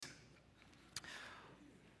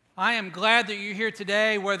I am glad that you're here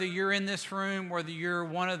today, whether you're in this room, whether you're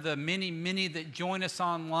one of the many that join us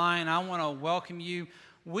online. I want to welcome you.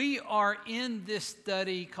 We are in this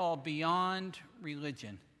study called Beyond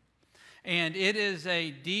Religion, and it is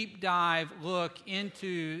a deep dive look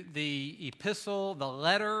into the epistle, the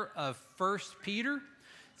letter of 1 Peter.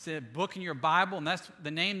 It's a book in your Bible, and that's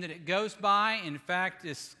the name that it goes by. In fact,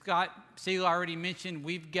 as Scott Seal already mentioned,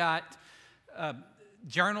 we've got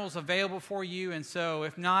journals available for you, and so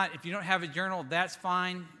if you don't have a journal, that's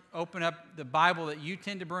fine. Open up the Bible that you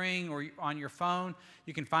tend to bring or on your phone.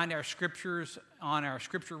 You can find our scriptures on our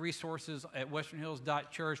scripture resources at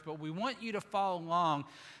westernhills.church, but we want you to follow along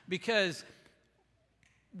because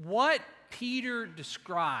what Peter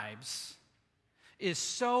describes is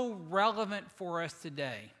so relevant for us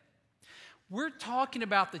today. We're talking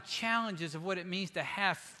about the challenges of what it means to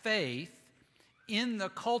have faith in the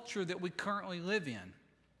culture that we currently live in.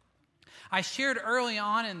 I shared early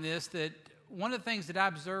on in this that one of the things that I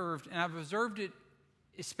observed, and I've observed it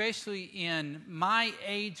especially in my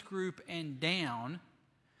age group and down,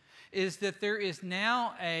 is that there is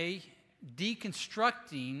now a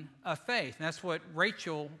deconstructing of faith. And that's what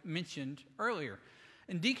Rachel mentioned earlier.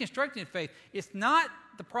 In deconstructing faith, it's not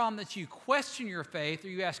the problem that you question your faith or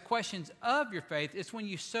you ask questions of your faith. It's when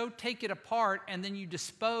you so take it apart and then you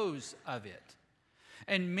dispose of it.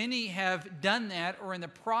 And many have done that or in the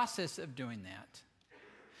process of doing that.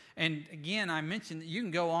 And again, I mentioned that you can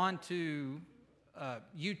go on to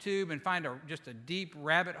YouTube and find just a deep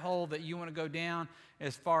rabbit hole that you want to go down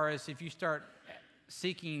as far as if you start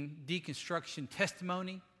seeking deconstruction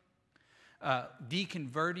testimony,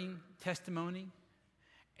 deconverting testimony.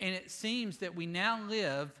 And it seems that we now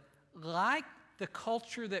live like the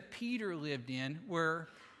culture that Peter lived in, where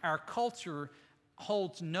our culture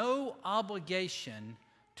holds no obligation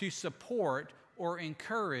to support or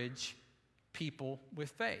encourage people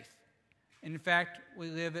with faith. And in fact, we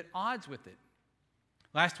live at odds with it.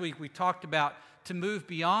 Last week we talked about to move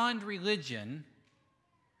beyond religion,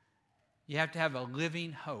 you have to have a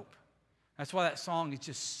living hope. That's why that song is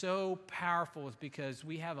just so powerful, is because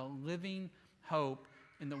we have a living hope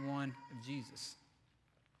in the one of Jesus.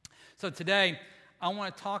 So today, I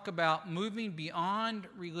want to talk about moving beyond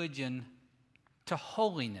religion to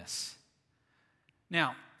holiness.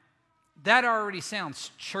 Now, that already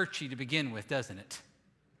sounds churchy to begin with, doesn't it?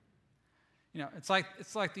 You know, it's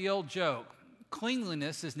like the old joke.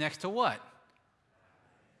 Cleanliness is next to what?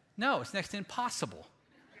 No, it's next to impossible.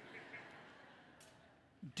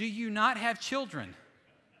 Do you not have children?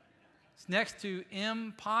 It's next to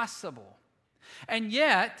impossible. And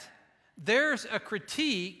yet, there's a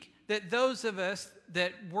critique that those of us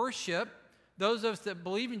that worship, those of us that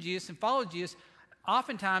believe in Jesus and follow Jesus,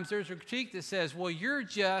 oftentimes there's a critique that says, well, you're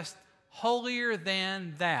just holier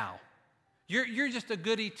than thou. You're just a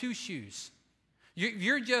goody two-shoes.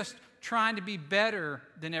 You're just trying to be better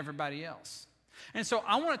than everybody else. And so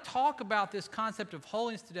I want to talk about this concept of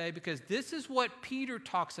holiness today because this is what Peter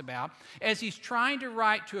talks about as he's trying to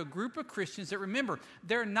write to a group of Christians that, remember,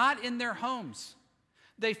 they're not in their homes.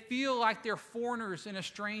 They feel like they're foreigners in a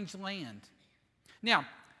strange land. Now,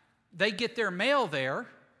 they get their mail there.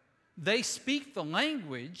 They speak the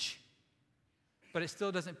language, but it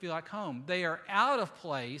still doesn't feel like home. They are out of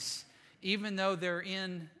place, even though they're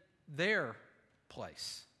in their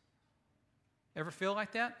place. Ever feel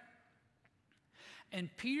like that? And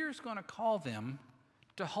Peter's going to call them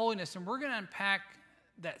to holiness, and we're going to unpack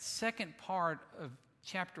that second part of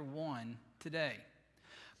chapter 1 today.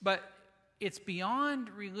 But it's beyond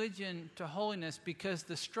religion to holiness because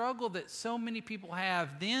the struggle that so many people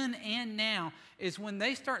have then and now is when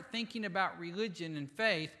they start thinking about religion and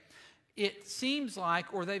faith, it seems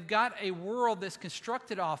like, or they've got a world that's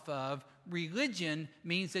constructed off of, religion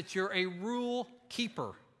means that you're a rule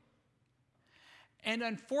keeper. And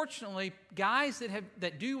unfortunately, guys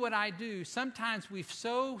that do what I do, sometimes we've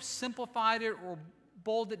so simplified it or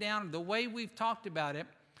boiled it down the way we've talked about it.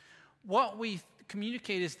 What we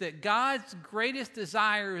communicate is that God's greatest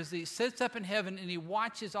desire is that he sits up in heaven and he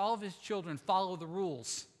watches all of his children follow the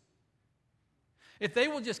rules. If they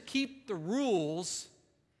will just keep the rules,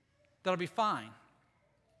 that'll be fine.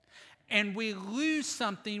 And we lose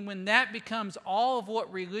something when that becomes all of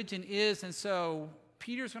what religion is. And so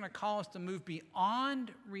Peter's going to call us to move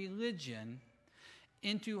beyond religion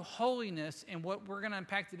into holiness. And what we're going to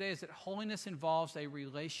unpack today is that holiness involves a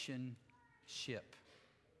relationship.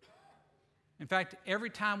 In fact,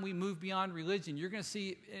 every time we move beyond religion, you're going to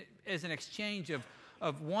see it as an exchange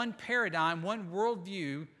of one paradigm, one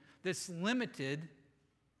worldview that's limited,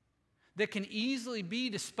 that can easily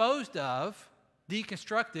be disposed of,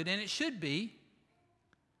 deconstructed, and it should be,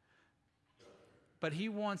 but he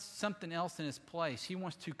wants something else in his place. He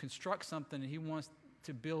wants to construct something, and he wants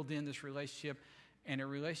to build in this relationship, and a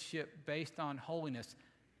relationship based on holiness.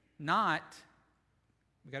 Not,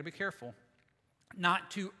 we got to be careful,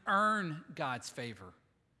 not to earn God's favor,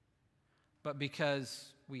 but because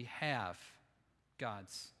we have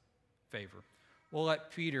God's favor. We'll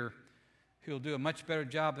let Peter, who will do a much better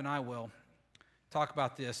job than I will, talk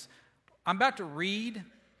about this. I'm about to read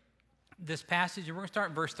this passage, and we're going to start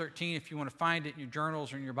in verse 13 if you want to find it in your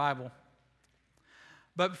journals or in your Bible.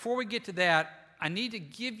 But before we get to that, I need to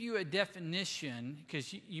give you a definition,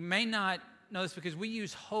 because you may not know this because we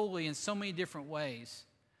use holy in so many different ways.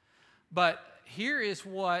 But here is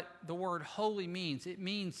what the word holy means. It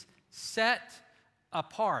means set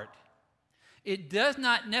apart. It does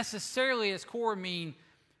not necessarily, at its core, mean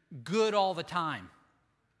good all the time.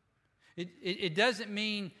 It doesn't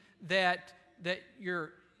mean that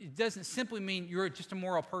you're, it doesn't simply mean you're just a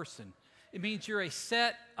moral person. It means you're a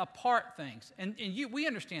set apart things. And we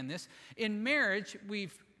understand this. In marriage,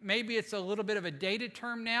 maybe it's a little bit of a dated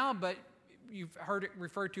term now, but you've heard it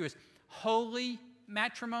referred to as holy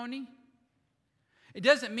matrimony. It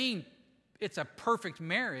doesn't mean it's a perfect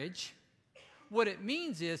marriage. What it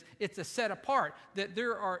means is it's a set apart, that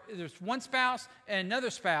there's one spouse and another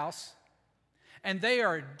spouse, and they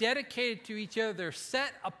are dedicated to each other. They're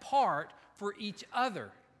set apart for each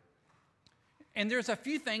other. And there's a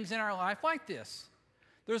few things in our life like this.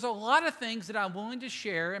 There's a lot of things that I'm willing to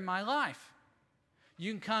share in my life.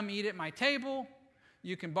 You can come eat at my table.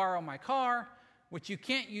 You can borrow my car. What you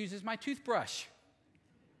can't use is my toothbrush,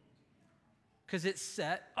 because it's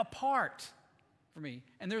set apart for me.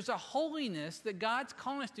 And there's a holiness that God's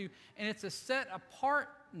calling us to, and it's a set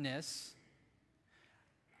apartness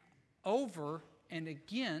over and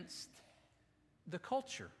against the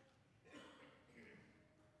culture.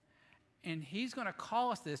 And he's going to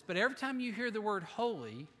call us this, but every time you hear the word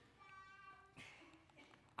holy,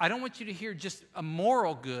 I don't want you to hear just a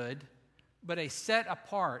moral good, but a set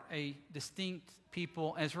apart, a distinct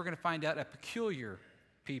people, as we're going to find out, a peculiar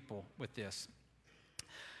people with this.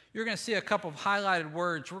 You're going to see a couple of highlighted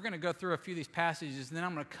words. We're going to go through a few of these passages, and then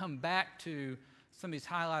I'm going to come back to some of these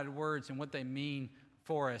highlighted words and what they mean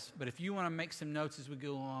for us. But if you want to make some notes as we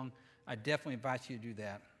go along, I definitely invite you to do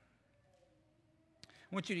that.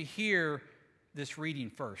 I want you to hear this reading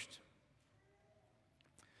first.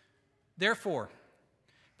 Therefore,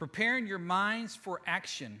 preparing your minds for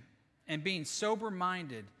action and being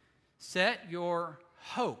sober-minded, set your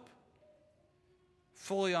hope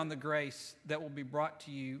fully on the grace that will be brought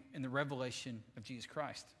to you in the revelation of Jesus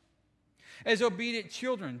Christ. As obedient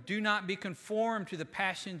children, do not be conformed to the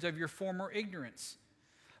passions of your former ignorance,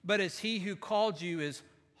 but as he who called you is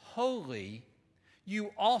holy,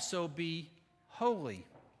 you also be holy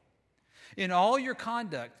in all your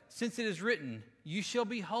conduct, since it is written, you shall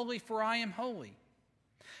be holy, for I am holy.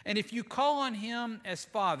 And if you call on him as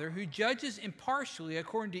Father, who judges impartially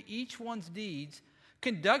according to each one's deeds,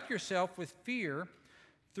 conduct yourself with fear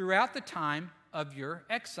throughout the time of your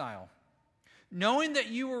exile, knowing that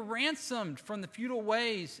you were ransomed from the futile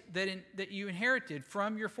ways that you inherited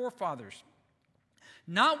from your forefathers,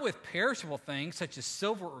 not with perishable things such as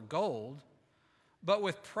silver or gold, but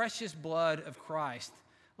with precious blood of Christ,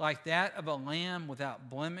 like that of a lamb without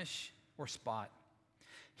blemish or spot.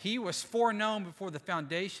 He was foreknown before the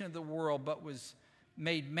foundation of the world, but was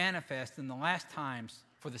made manifest in the last times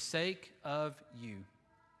for the sake of you,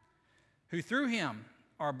 who through him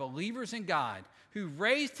are believers in God, who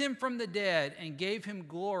raised him from the dead and gave him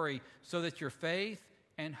glory, so that your faith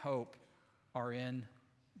and hope are in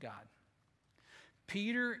God.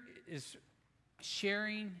 Peter is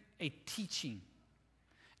sharing a teaching,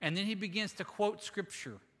 and then he begins to quote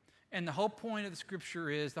Scripture. And the whole point of the Scripture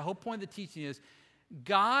is, the whole point of the teaching is,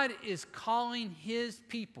 God is calling his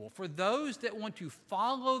people, for those that want to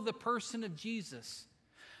follow the person of Jesus,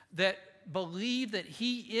 that believe that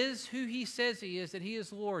he is who he says he is, that he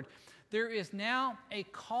is Lord. There is now a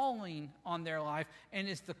calling on their life, and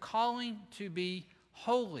it's the calling to be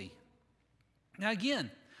holy. Now again,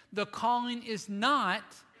 the calling is not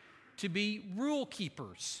to be rule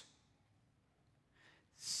keepers.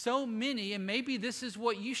 So many, and maybe this is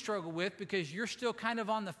what you struggle with because you're still kind of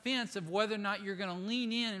on the fence of whether or not you're going to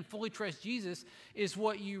lean in and fully trust Jesus, is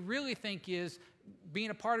what you really think is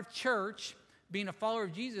being a part of church, being a follower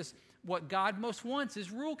of Jesus. What God most wants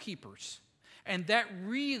is rule keepers. And that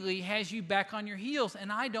really has you back on your heels,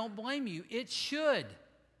 and I don't blame you. It should.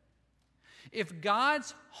 If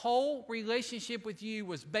God's whole relationship with you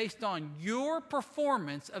was based on your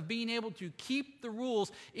performance of being able to keep the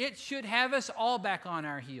rules, it should have us all back on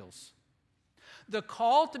our heels. The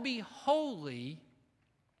call to be holy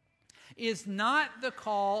is not the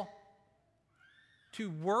call to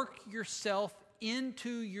work yourself into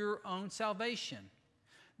your own salvation.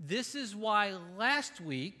 This is why last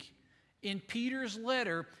week in Peter's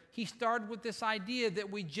letter, he started with this idea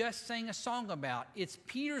that we just sang a song about. It's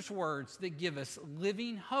Peter's words that give us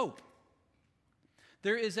living hope.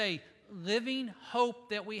 There is a living hope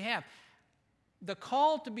that we have. The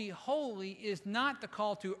call to be holy is not the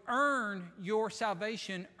call to earn your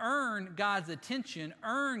salvation, earn God's attention,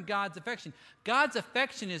 earn God's affection. God's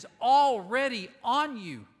affection is already on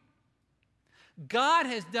you. God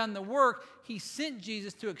has done the work. He sent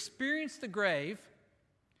Jesus to experience the grave,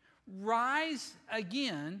 rise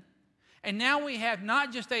again, and now we have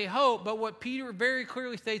not just a hope, but what Peter very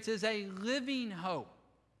clearly states is a living hope.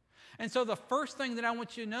 And so the first thing that I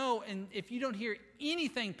want you to know, and if you don't hear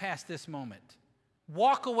anything past this moment,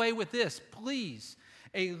 walk away with this, please.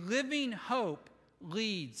 A living hope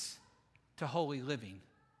leads to holy living.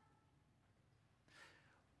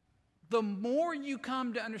 The more you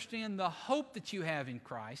come to understand the hope that you have in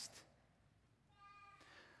Christ,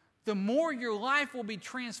 the more your life will be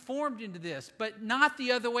transformed into this, but not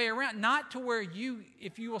the other way around. Not to where you,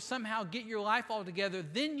 if you will somehow get your life all together,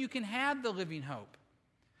 then you can have the living hope.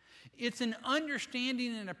 It's an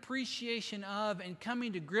understanding and appreciation of and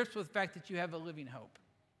coming to grips with the fact that you have a living hope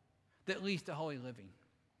that leads to holy living.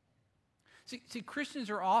 See, Christians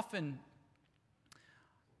are often,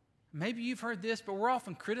 maybe you've heard this, but we're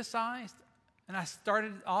often criticized. And I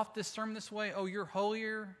started off this sermon this way, oh, you're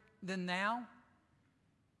holier than thou.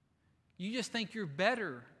 You just think you're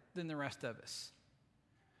better than the rest of us.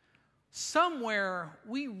 Somewhere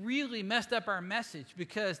we really messed up our message,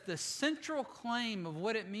 because the central claim of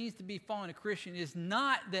what it means to be following a Christian is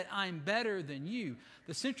not that I'm better than you.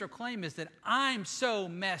 The central claim is that I'm so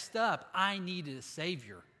messed up, I needed a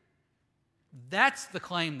Savior. That's the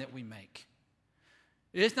claim that we make.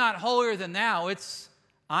 It's not holier than thou, it's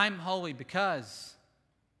I'm holy because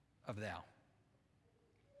of thou.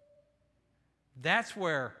 That's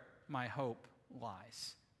where my hope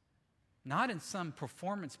lies. Not in some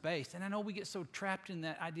performance-based. And I know we get so trapped in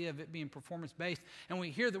that idea of it being performance-based, and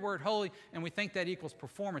we hear the word holy, and we think that equals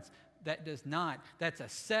performance. That does not. That's a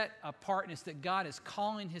set-apartness that God is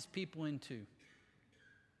calling His people into.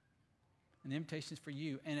 And the invitation is for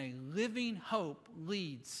you. And a living hope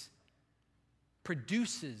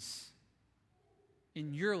produces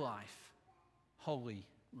in your life holy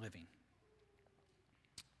living.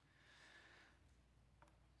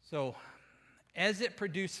 So, as it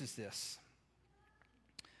produces this,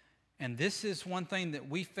 and this is one thing that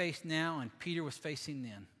we face now and Peter was facing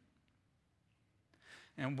then.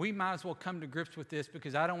 And we might as well come to grips with this,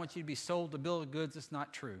 because I don't want you to be sold a bill of goods that's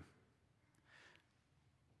not true.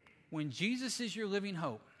 When Jesus is your living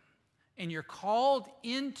hope and you're called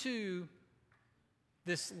into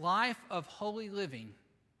this life of holy living,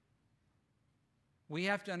 we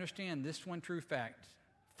have to understand this one true fact: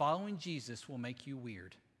 following Jesus will make you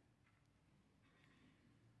weird.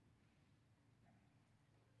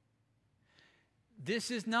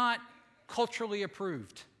 This is not culturally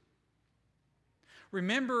approved.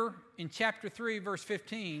 Remember in chapter 3, verse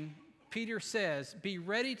 15, Peter says, be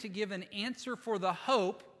ready to give an answer for the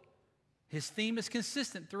hope. His theme is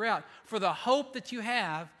consistent throughout. For the hope that you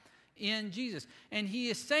have in Jesus. And he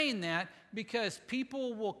is saying that because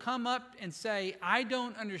people will come up and say, I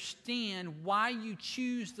don't understand why you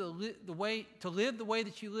choose to live the way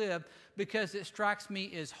that you live, because it strikes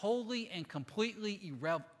me as wholly and completely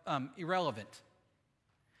irrelevant.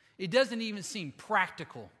 It doesn't even seem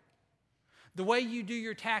practical. The way you do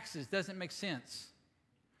your taxes doesn't make sense.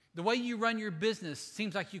 The way you run your business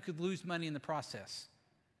seems like you could lose money in the process.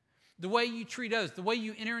 The way you treat others, the way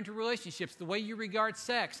you enter into relationships, the way you regard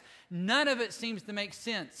sex, none of it seems to make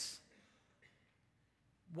sense.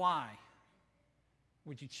 Why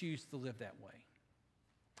would you choose to live that way?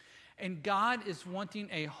 And God is wanting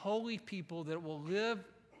a holy people that will live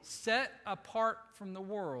set apart from the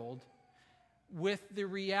world, with the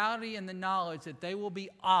reality and the knowledge that they will be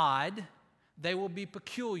odd, they will be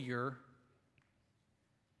peculiar,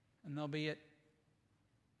 and there'll be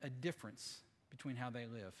a difference between how they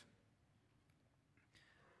live.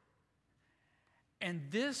 And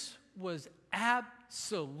this was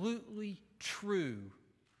absolutely true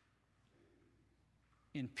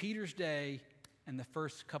in Peter's day and the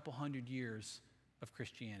first couple hundred years of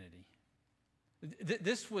Christianity.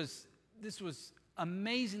 This was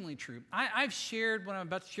amazingly true. I've shared what I'm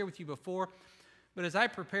about to share with you before, but as I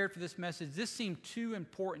prepared for this message, this seemed too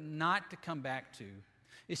important not to come back to,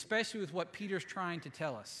 especially with what Peter's trying to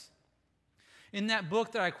tell us. In that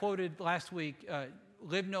book that I quoted last week,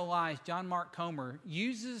 Live No Lies, John Mark Comer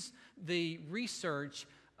uses the research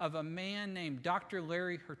of a man named Dr.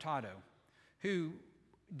 Larry Hurtado, who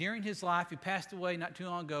during his life, he passed away not too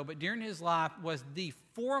long ago, but during his life was the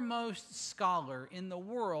foremost scholar in the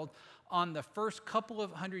world on the first couple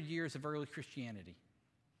of hundred years of early Christianity.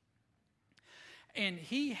 And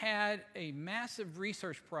he had a massive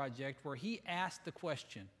research project where he asked the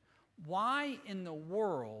question, why in the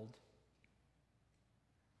world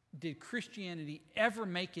did Christianity ever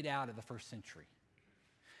make it out of the first century?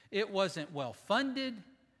 It wasn't well funded.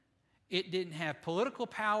 It didn't have political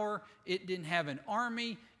power. It didn't have an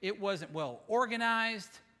army. It wasn't well organized.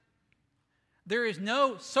 There is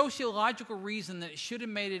no sociological reason that it should have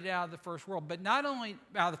made it out of the first world, but not only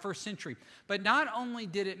out of the first century, but not only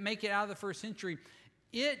did it make it out of the first century,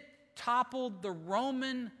 it toppled the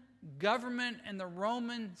Roman government and the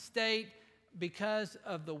Roman state because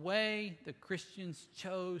of the way the Christians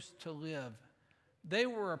chose to live. They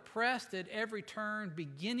were oppressed at every turn,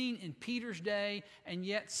 beginning in Peter's day, and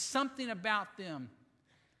yet something about them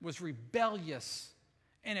was rebellious,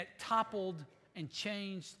 and it toppled and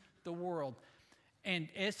changed the world. And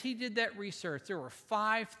as he did that research, there were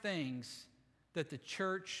 5 things that the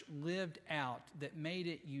church lived out that made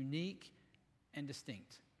it unique and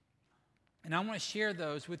distinct. And I want to share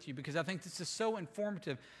those with you because I think this is so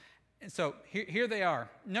informative. And so here they are.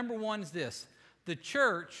 Number 1 is this. The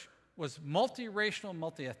church was multiracial and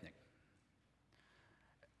multi-ethnic.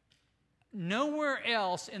 Nowhere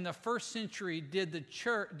else in the first century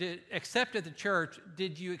except at the church,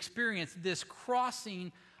 did you experience this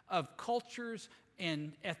crossing of cultures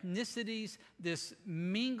and ethnicities, this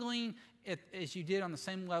mingling as you did on the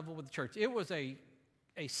same level with the church. It was a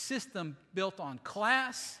system built on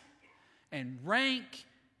class and rank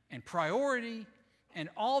and priority and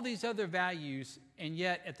all these other values, and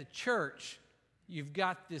yet at the church, you've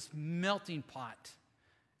got this melting pot,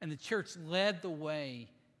 and the church led the way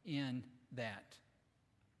in that.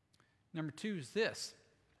 Number 2 is this.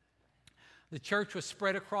 The church was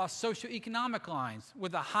spread across socioeconomic lines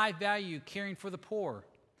with a high value caring for the poor.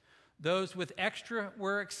 Those with extra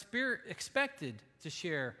were expected to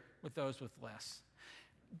share with those with less.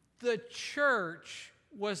 The church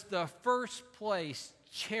was the first place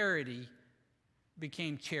charity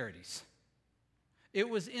became charities. It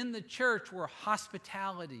was in the church where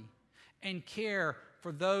hospitality and care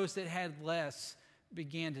for those that had less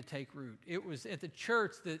began to take root. It was at the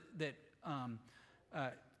church that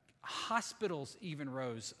hospitals even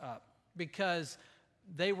rose up because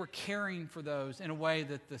they were caring for those in a way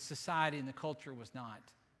that the society and the culture was not.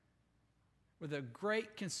 With a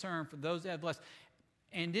great concern for those that had less.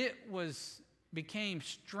 And it became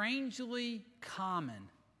strangely common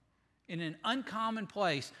in an uncommon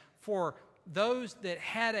place for those that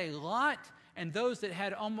had a lot and those that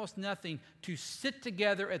had almost nothing to sit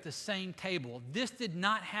together at the same table. This did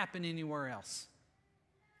not happen anywhere else.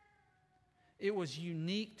 It was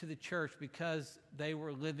unique to the church because they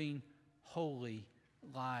were living holy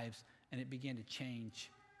lives, and it began to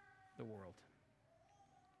change the world.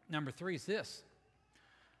 Number 3 is this.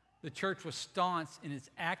 The church was staunch in its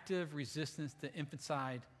active resistance to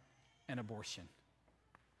infanticide and abortion.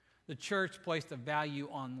 The church placed a value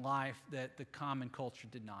on life that the common culture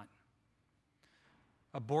did not.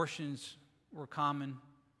 Abortions were common.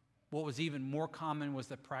 What was even more common was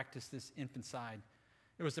the practice of this infanticide.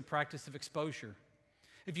 It was the practice of exposure.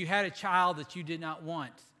 If you had a child that you did not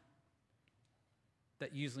want,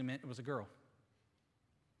 that usually meant it was a girl.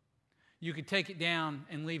 You could take it down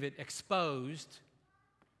and leave it exposed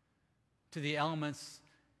to the elements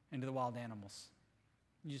and to the wild animals.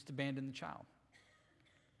 You just abandon the child.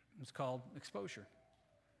 It was called exposure.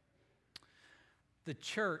 The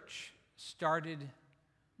church started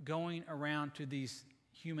going around to these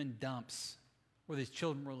human dumps where these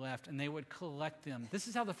children were left, and they would collect them. This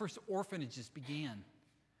is how the first orphanages began.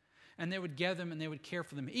 And they would gather them and they would care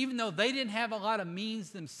for them. Even though they didn't have a lot of means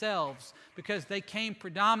themselves, because they came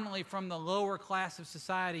predominantly from the lower class of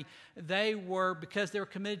society, because they were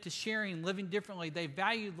committed to sharing and living differently, they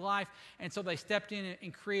valued life, and so they stepped in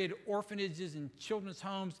and created orphanages and children's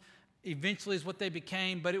homes, eventually is what they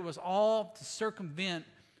became, but it was all to circumvent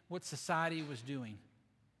what society was doing.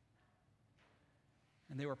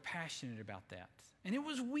 And they were passionate about that. And it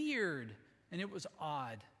was weird, and it was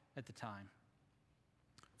odd at the time.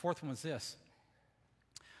 4th one was this.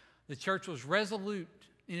 The church was resolute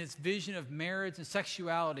in its vision of marriage and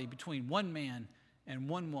sexuality between one man and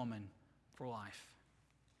one woman for life.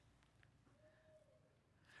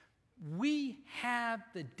 We have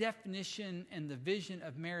the definition and the vision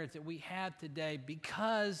of marriage that we have today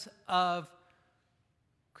because of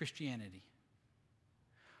Christianity.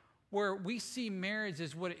 Where we see marriage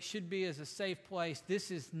as what it should be, as a safe place, this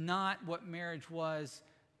is not what marriage was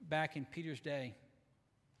back in Peter's day.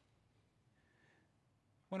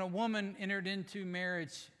 When a woman entered into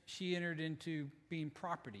marriage, she entered into being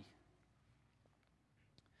property.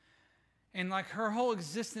 And like her whole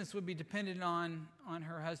existence would be dependent on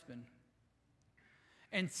her husband.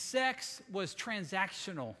 And sex was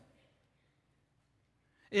transactional.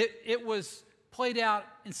 It was played out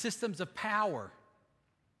in systems of power.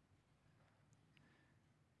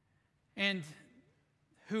 And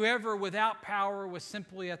whoever without power was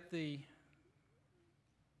simply at the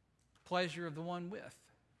pleasure of the one with.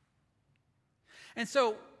 And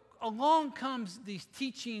so along comes these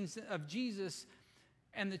teachings of Jesus,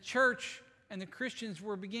 and the church and the Christians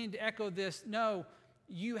were beginning to echo this. No,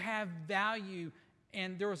 you have value.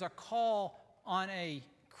 And there was a call on a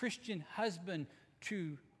Christian husband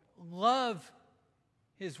to love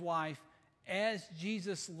his wife as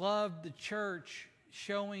Jesus loved the church,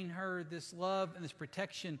 showing her this love and this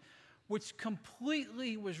protection, which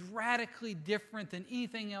completely was radically different than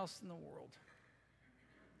anything else in the world.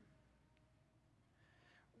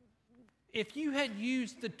 If you had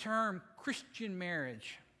used the term Christian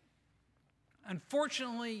marriage,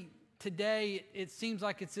 unfortunately, today it seems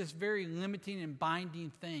like it's this very limiting and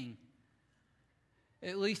binding thing,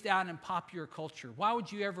 at least out in popular culture. Why would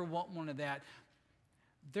you ever want one of that?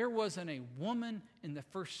 There wasn't a woman in the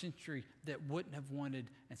first century that wouldn't have wanted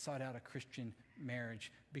and sought out a Christian marriage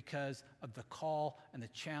because of the call and the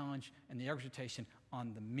challenge and the exhortation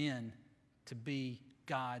on the men to be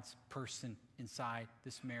God's person inside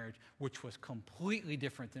this marriage, which was completely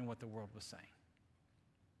different than what the world was saying.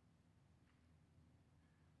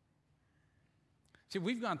 See,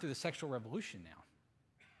 we've gone through the sexual revolution now.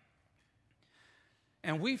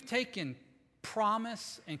 And we've taken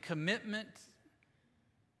promise and commitment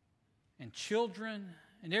and children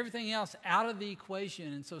and everything else out of the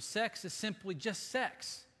equation. And so sex is simply just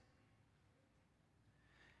sex.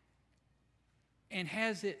 And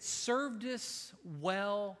has it served us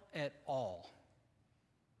well at all?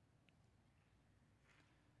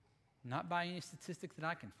 Not by any statistic that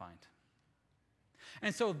I can find.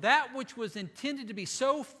 And so that which was intended to be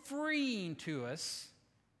so freeing to us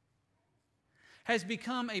has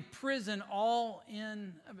become a prison all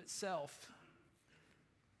in of itself.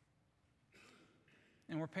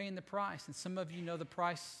 And we're paying the price. And some of you know the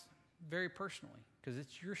price very personally because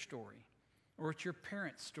it's your story, or it's your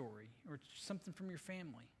parents' story, or it's something from your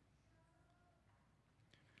family.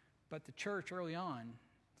 But the church early on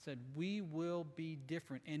said, we will be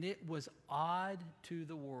different. And it was odd to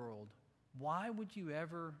the world. Why would you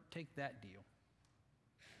ever take that deal?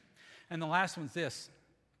 And the last one's this.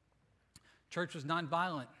 Church was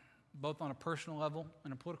nonviolent, both on a personal level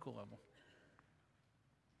and a political level.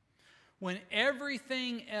 When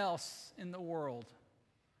everything else in the world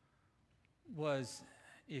was,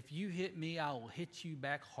 if you hit me, I will hit you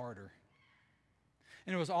back harder.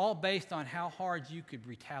 And it was all based on how hard you could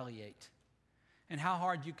retaliate and how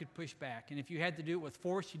hard you could push back. And if you had to do it with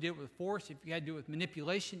force, you did it with force. If you had to do it with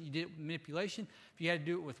manipulation, you did it with manipulation. If you had to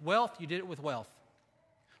do it with wealth, you did it with wealth.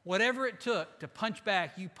 Whatever it took to punch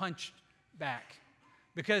back, you punched back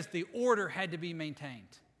because the order had to be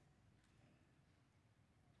maintained.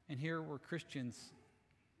 And here were Christians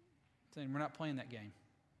saying, we're not playing that game.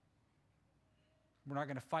 We're not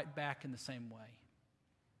going to fight back in the same way.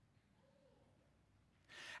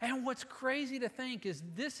 And what's crazy to think is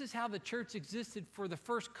this is how the church existed for the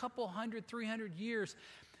first couple 100, 300 years.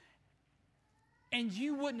 And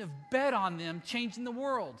you wouldn't have bet on them changing the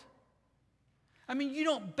world. I mean, you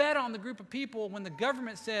don't bet on the group of people when the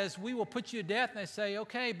government says, we will put you to death, and they say,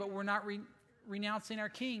 okay, but we're not renouncing our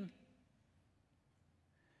king.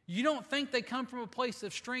 You don't think they come from a place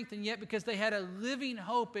of strength, and yet because they had a living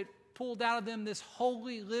hope, it pulled out of them this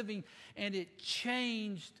holy living, and it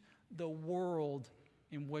changed the world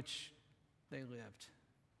in which they lived.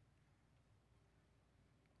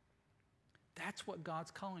 That's what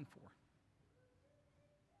God's calling for.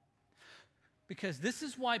 Because this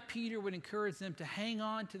is why Peter would encourage them to hang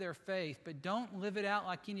on to their faith, but don't live it out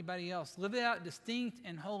like anybody else. Live it out distinct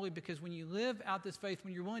and holy, because when you live out this faith,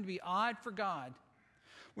 when you're willing to be odd for God,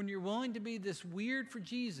 when you're willing to be this weird for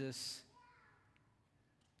Jesus,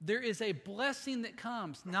 there is a blessing that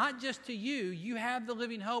comes, not just to you. You have the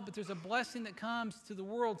living hope, but there's a blessing that comes to the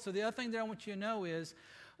world. So the other thing that I want you to know is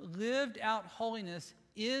lived out holiness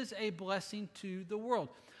is a blessing to the world.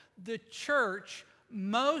 The church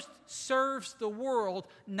most serves the world,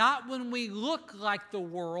 not when we look like the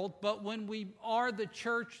world, but when we are the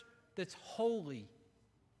church that's holy.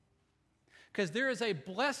 Because there is a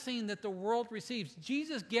blessing that the world receives.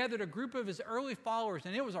 Jesus gathered a group of his early followers,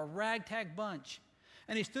 and it was a ragtag bunch.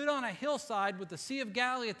 And he stood on a hillside with the Sea of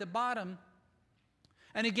Galilee at the bottom,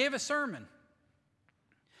 And he gave a sermon.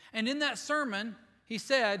 And in that sermon, he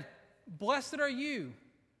said, "Blessed are you.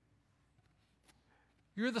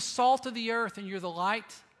 You're the salt of the earth and you're the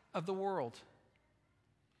light of the world."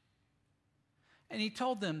 And he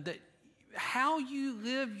told them that how you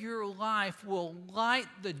live your life will light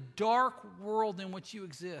the dark world in which you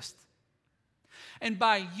exist. And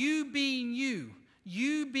by you being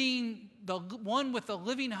you being the one with the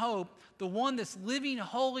living hope, the one that's living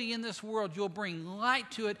holy in this world, you'll bring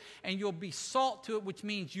light to it and you'll be salt to it, which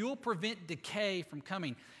means you'll prevent decay from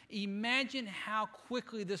coming. Imagine how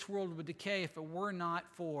quickly this world would decay if it were not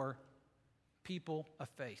for people of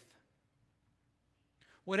faith.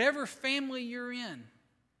 Whatever family you're in,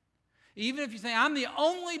 even if you say, "I'm the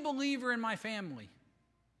only believer in my family,"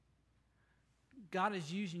 God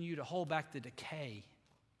is using you to hold back the decay.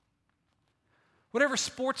 Whatever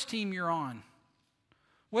sports team you're on,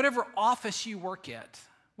 whatever office you work at,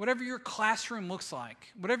 whatever your classroom looks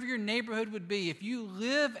like, whatever your neighborhood would be, if you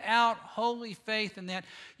live out holy faith in that,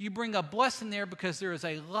 you bring a blessing there because there is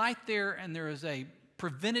a light there and there is a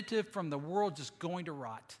preventative from the world just going to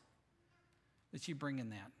rot that you bring in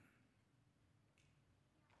that.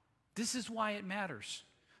 This is why it matters.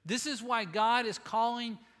 This is why God is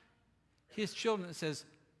calling his children. It says,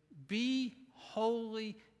 "Be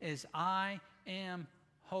holy as I am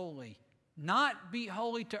holy." Not be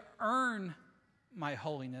holy to earn my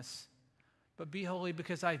holiness, but be holy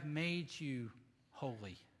because I've made you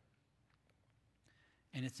holy.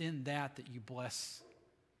 And it's in that you bless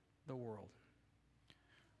the world.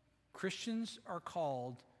 Christians are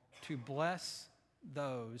called to bless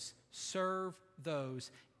those, serve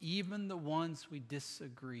those, even the ones we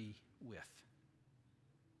disagree with.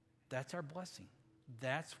 That's our blessing.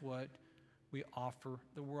 That's what we offer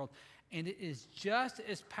the world. And it is just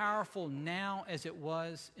as powerful now as it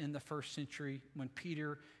was in the first century when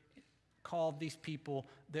Peter called these people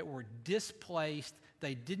that were displaced.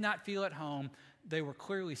 They did not feel at home. They were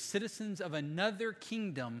clearly citizens of another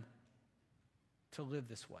kingdom to live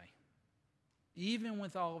this way, even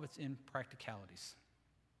with all of its impracticalities.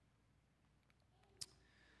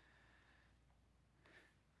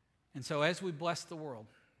 And so as we bless the world,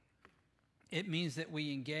 it means that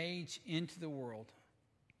we engage into the world.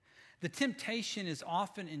 The temptation is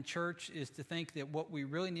often in church is to think that what we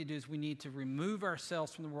really need to do is we need to remove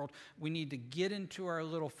ourselves from the world. We need to get into our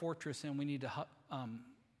little fortress and we need to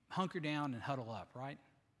hunker down and huddle up, right?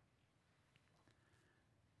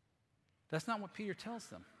 That's not what Peter tells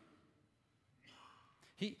them.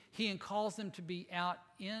 He calls them to be out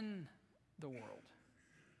in the world.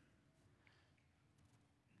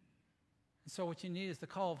 And so what you need is the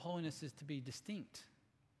call of holiness is to be distinct,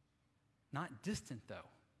 not distant though.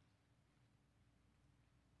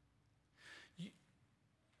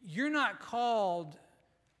 You're not called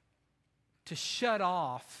to shut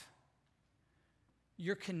off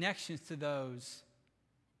your connections to those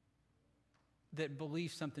that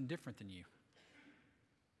believe something different than you.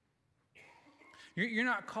 You're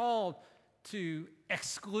not called to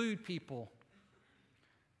exclude people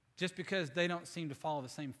just because they don't seem to follow the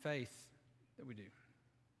same faith that we do.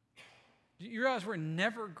 You realize we're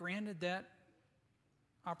never granted that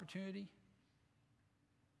opportunity?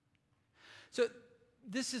 So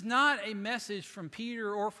this is not a message from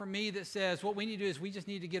Peter or from me that says what we need to do is we just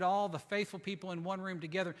need to get all the faithful people in one room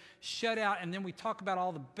together, shut out, and then we talk about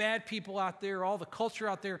all the bad people out there, all the culture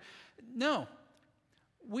out there. No.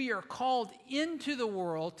 We are called into the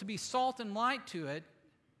world to be salt and light to it,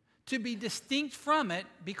 to be distinct from it.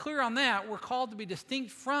 Be clear on that. We're called to be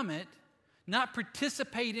distinct from it, not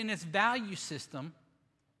participate in its value system,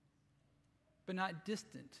 but not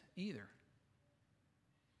distant either.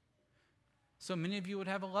 So many of you would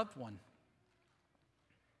have a loved one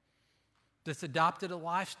that's adopted a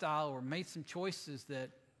lifestyle or made some choices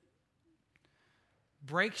that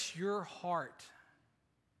breaks your heart.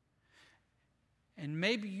 And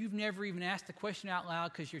maybe you've never even asked the question out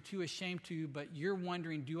loud because you're too ashamed to, but you're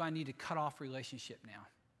wondering, do I need to cut off relationship now?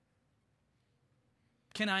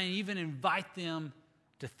 Can I even invite them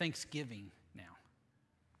to Thanksgiving now?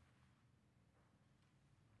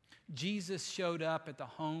 Jesus showed up at the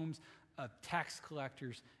homes of tax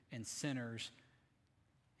collectors and sinners,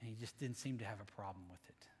 and he just didn't seem to have a problem with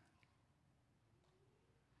it.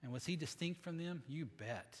 And was he distinct from them? You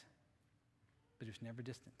bet. But he was never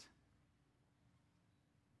distant.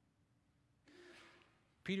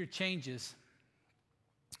 Peter changes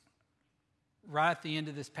right at the end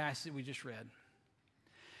of this passage that we just read.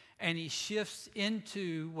 And he shifts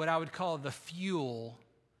into what I would call the fuel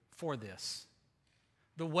for this,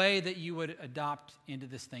 the way that you would adopt into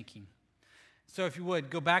this thinking. So if you would,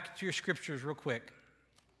 go back to your scriptures real quick.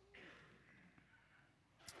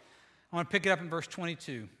 I want to pick it up in verse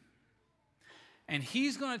 22. And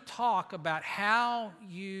he's going to talk about how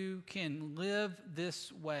you can live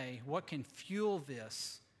this way, what can fuel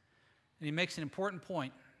this. And he makes an important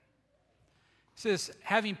point. He says,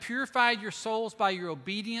 having purified your souls by your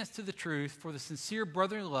obedience to the truth for the sincere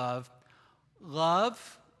brotherly love,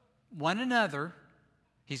 love one another.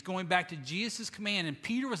 He's going back to Jesus' command. And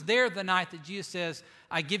Peter was there the night that Jesus says,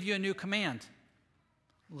 I give you a new command.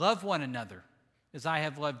 Love one another as I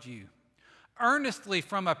have loved you. Earnestly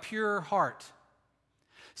from a pure heart.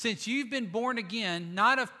 Since you've been born again,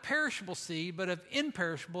 not of perishable seed, but of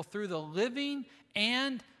imperishable through the living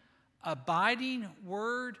and abiding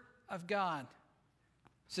word of God.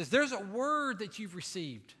 It says there's a word that you've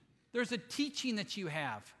received. There's a teaching that you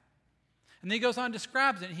have. And then he goes on and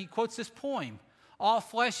describes it, and he quotes this poem. All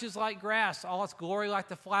flesh is like grass, all its glory like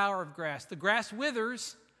the flower of grass. The grass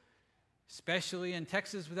withers, especially in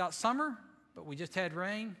Texas without summer, but we just had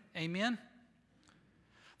rain. Amen.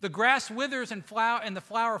 The grass withers and the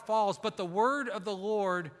flower falls, but the word of the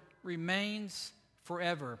Lord remains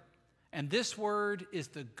forever. And this word is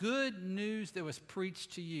the good news that was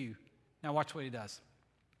preached to you. Now watch what he does.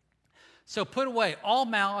 So put away all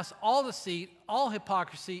malice, all deceit, all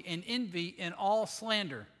hypocrisy, and envy, and all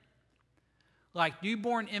slander. Like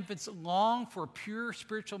newborn infants, long for pure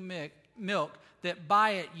spiritual milk, that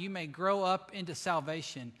by it you may grow up into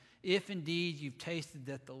salvation, if indeed you've tasted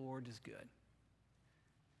that the Lord is good.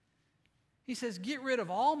 He says, get rid of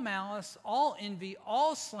all malice, all envy,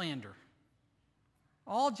 all slander,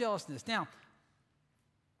 all jealousness. Now,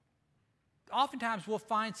 oftentimes we'll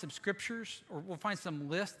find some scriptures or we'll find some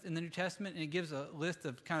list in the New Testament, and it gives a list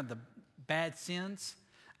of kind of the bad sins.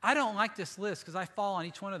 I don't like this list because I fall on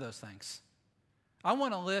each one of those things. I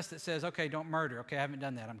want a list that says, okay, don't murder. Okay, I haven't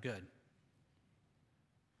done that. I'm good.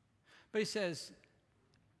 But he says,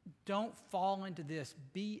 don't fall into this.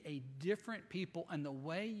 Be a different people, and the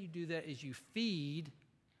way you do that is you feed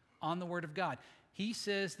on the Word of God. He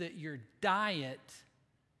says that your diet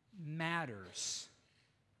matters.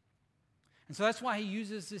 And so that's why he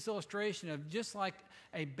uses this illustration of just like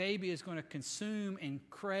a baby is going to consume and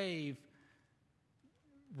crave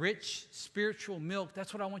rich spiritual milk,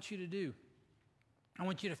 that's what I want you to do. I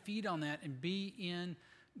want you to feed on that and be in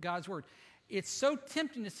God's Word. It's so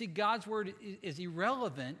tempting to see God's Word is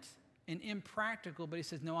irrelevant and impractical, but he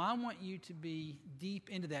says, no, I want you to be deep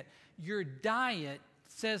into that. Your diet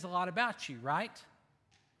says a lot about you, right?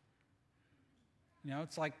 You know,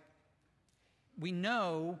 it's like we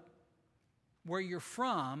know where you're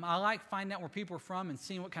from. I like finding out where people are from and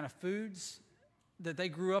seeing what kind of foods that they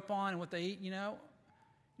grew up on and what they eat, you know.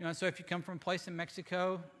 So if you come from a place in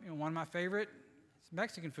Mexico, one of my favorite, it's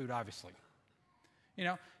Mexican food, obviously.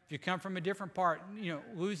 If you come from a different part,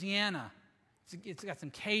 Louisiana, it's got some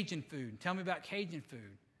Cajun food. Tell me about Cajun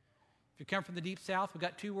food. If you come from the deep south, we've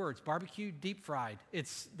got two words, barbecue, deep fried.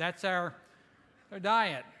 That's our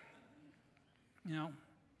diet,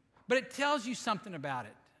 But it tells you something about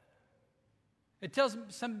it. It tells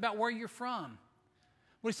something about where you're from.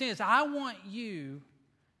 What he's saying is, I want you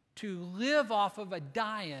to live off of a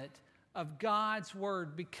diet of God's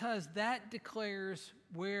Word, because that declares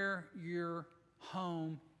where your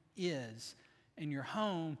home is. And your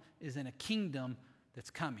home is in a kingdom that's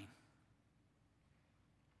coming.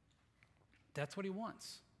 That's what he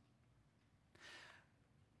wants.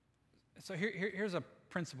 So here's a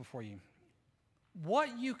principle for you.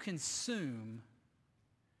 What you consume,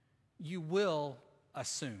 you will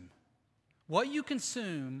assume. What you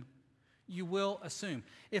consume, you will assume.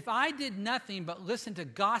 If I did nothing but listen to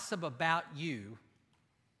gossip about you,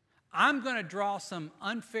 I'm going to draw some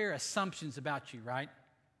unfair assumptions about you, right?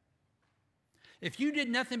 If you did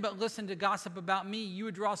nothing but listen to gossip about me, you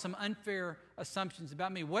would draw some unfair assumptions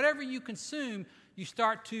about me. Whatever you consume, you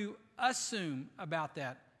start to assume about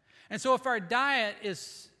that. And so if our diet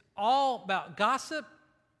is all about gossip,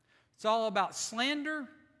 it's all about slander,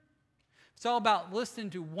 it's all about listening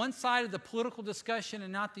to one side of the political discussion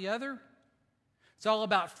and not the other, it's all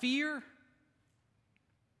about fear,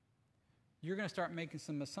 you're going to start making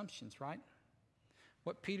some assumptions, right?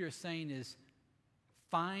 What Peter is saying is,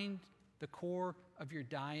 find the core of your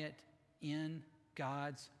diet in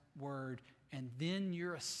God's Word, and then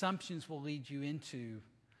your assumptions will lead you into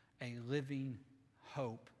a living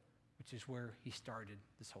hope, which is where he started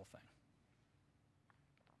this whole thing.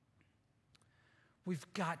 We've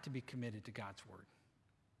got to be committed to God's Word.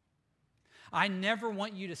 I never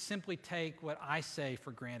want you to simply take what I say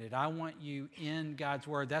for granted. I want you in God's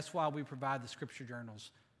Word. That's why we provide the scripture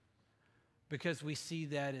journals, because we see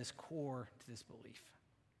that as core to this belief.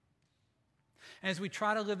 And as we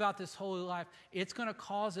try to live out this holy life, it's going to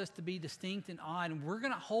cause us to be distinct and odd. And we're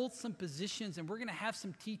going to hold some positions and we're going to have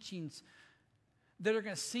some teachings that are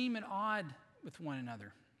going to seem at odd with one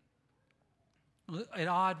another. At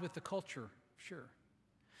odd with the culture, sure.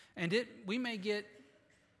 And we may get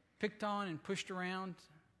picked on and pushed around,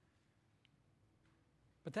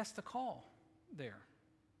 but that's the call there.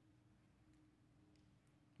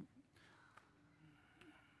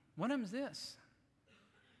 One of them is this.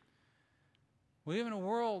 We live in a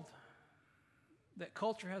world that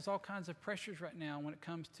culture has all kinds of pressures right now when it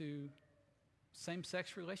comes to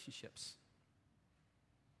same-sex relationships.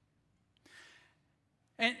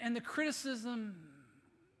 And the criticism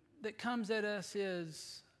that comes at us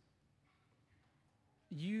is,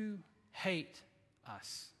 you hate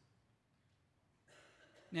us.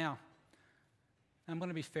 Now, I'm going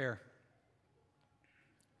to be fair.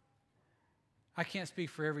 I can't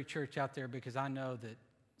speak for every church out there because I know that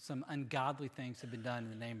some ungodly things have been done in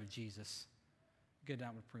the name of Jesus. Good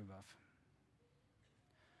not approve of.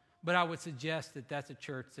 But I would suggest that that's a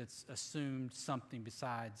church that's assumed something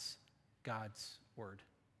besides God's word.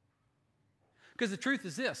 Because the truth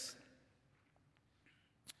is this.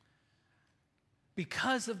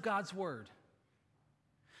 Because of God's word,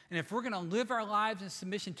 and if we're going to live our lives in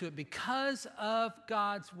submission to it, because of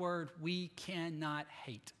God's word, we cannot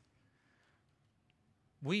hate.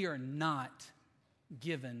 We are not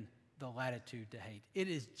given the latitude to hate. It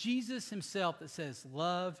is Jesus himself that says,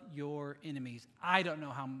 love your enemies. I don't know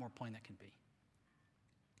how more plain that can be.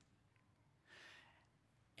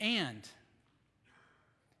 And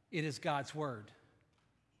it is God's word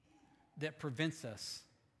that prevents us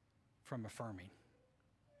from affirming.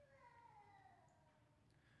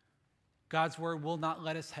 God's word will not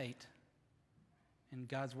let us hate, and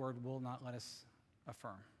God's word will not let us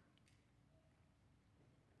affirm.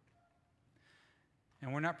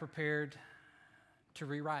 And we're not prepared to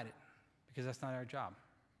rewrite it because that's not our job.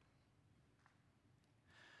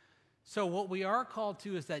 So what we are called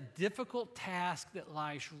to is that difficult task that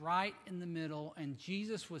lies right in the middle, and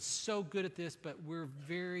Jesus was so good at this, but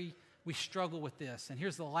we struggle with this. And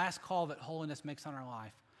here's the last call that holiness makes on our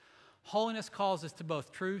life. Holiness calls us to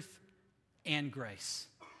both truth and grace.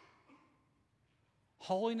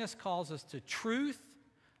 Holiness calls us to truth,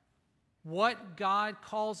 what God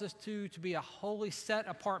calls us to be a holy,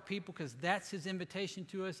 set-apart people, because that's his invitation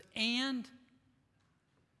to us, and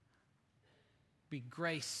be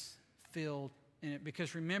grace-filled in it.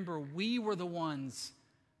 Because remember, we were the ones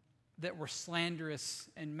that were slanderous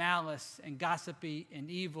and malice and gossipy and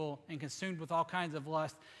evil and consumed with all kinds of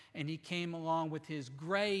lust, and he came along with his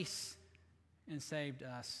grace and saved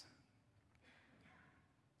us.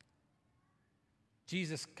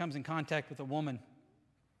 Jesus comes in contact with a woman.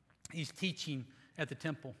 He's teaching at the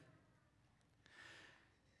temple.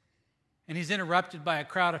 And he's interrupted by a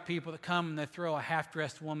crowd of people that come and they throw a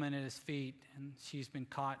half-dressed woman at his feet, and she's been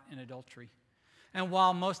caught in adultery. And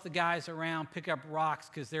while most of the guys around pick up rocks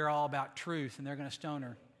because they're all about truth and they're going to stone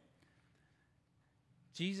her,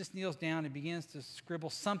 Jesus kneels down and begins to scribble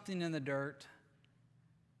something in the dirt.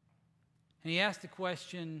 And he asks the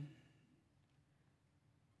question,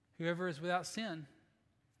 whoever is without sin,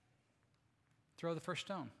 throw the first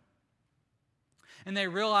stone. And they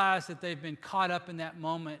realize that they've been caught up in that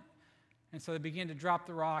moment, and so they begin to drop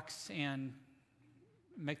the rocks and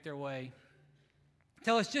make their way.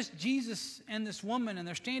 Till it's just Jesus and this woman, and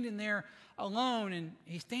they're standing there alone, and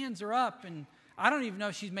he stands her up, and I don't even know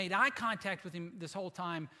if she's made eye contact with him this whole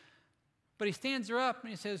time, but he stands her up, and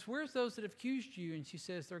he says, where's those that have accused you? And she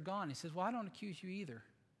says, they're gone. He says, well, I don't accuse you either.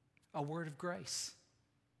 A word of grace.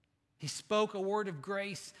 He spoke a word of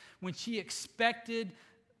grace when she expected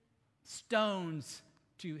stones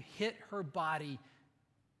to hit her body.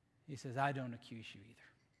 He says, I don't accuse you either.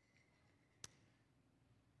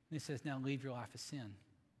 And he says, now leave your life of sin. And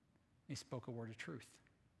he spoke a word of truth.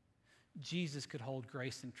 Jesus could hold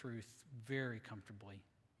grace and truth very comfortably.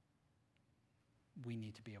 We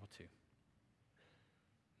need to be able to.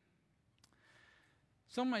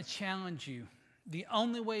 So I'm going to challenge you. The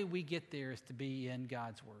only way we get there is to be in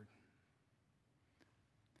God's word.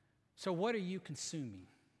 So what are you consuming?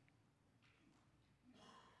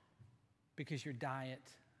 Because your diet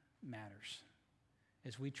matters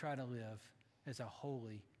as we try to live as a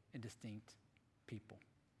holy and distinct people.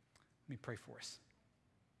 Let me pray for us.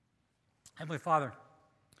 Heavenly Father,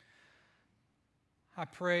 I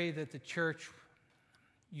pray that the church,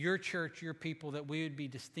 your people, that we would be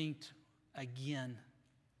distinct again.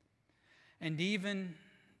 And even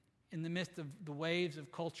in the midst of the waves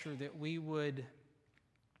of culture, that we would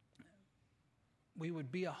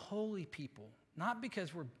be a holy people. Not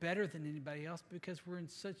because we're better than anybody else, but because we're in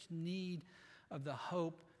such need of the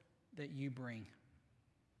hope that you bring.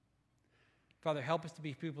 Father, help us to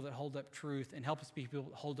be people that hold up truth, and help us to be people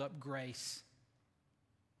that hold up grace.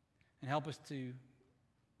 And help us to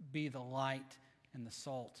be the light and the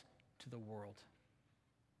salt to the world.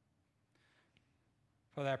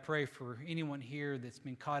 Father, I pray for anyone here that's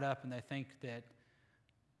been caught up and they think that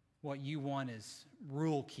what you want is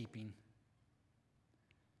rule keeping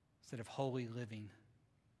instead of holy living.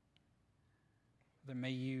 Father,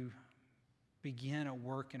 may you begin a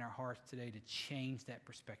work in our hearts today to change that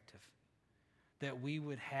perspective, that we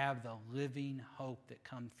would have the living hope that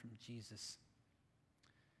comes from Jesus.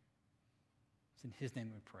 It's in his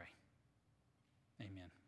name we pray. Amen.